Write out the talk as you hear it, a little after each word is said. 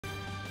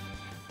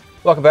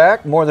Welcome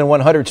back. More than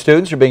 100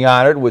 students are being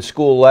honored with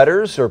school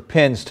letters or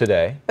pins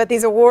today. But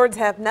these awards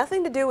have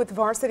nothing to do with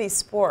varsity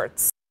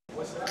sports.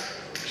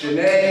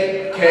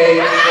 Janae K.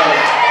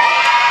 Hunt.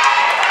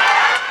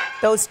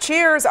 Those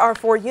cheers are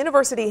for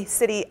University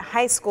City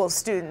High School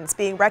students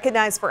being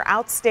recognized for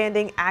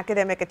outstanding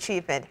academic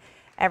achievement.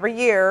 Every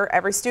year,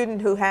 every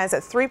student who has a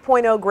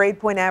 3.0 grade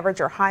point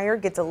average or higher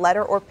gets a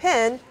letter or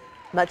pin,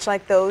 much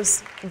like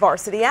those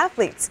varsity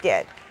athletes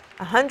get.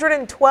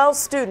 112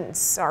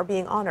 students are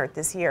being honored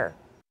this year.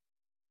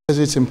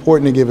 It's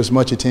important to give as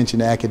much attention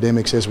to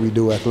academics as we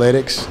do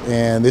athletics,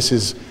 and this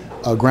is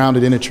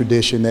grounded in a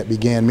tradition that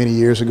began many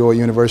years ago at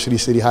University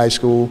City High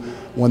School,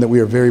 one that we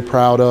are very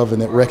proud of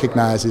and that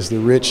recognizes the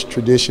rich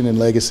tradition and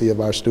legacy of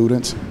our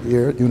students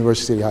here at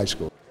University City High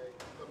School.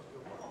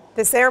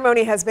 The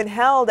ceremony has been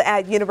held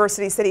at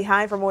University City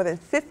High for more than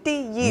 50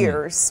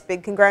 years.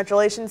 Big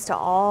congratulations to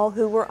all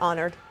who were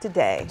honored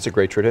today. It's a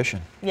great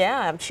tradition.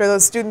 Yeah, I'm sure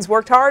those students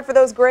worked hard for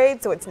those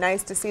grades, so it's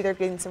nice to see they're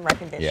getting some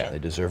recognition. Yeah, they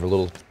deserve a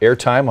little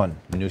airtime on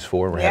News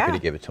 4. We're happy to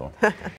give it to them.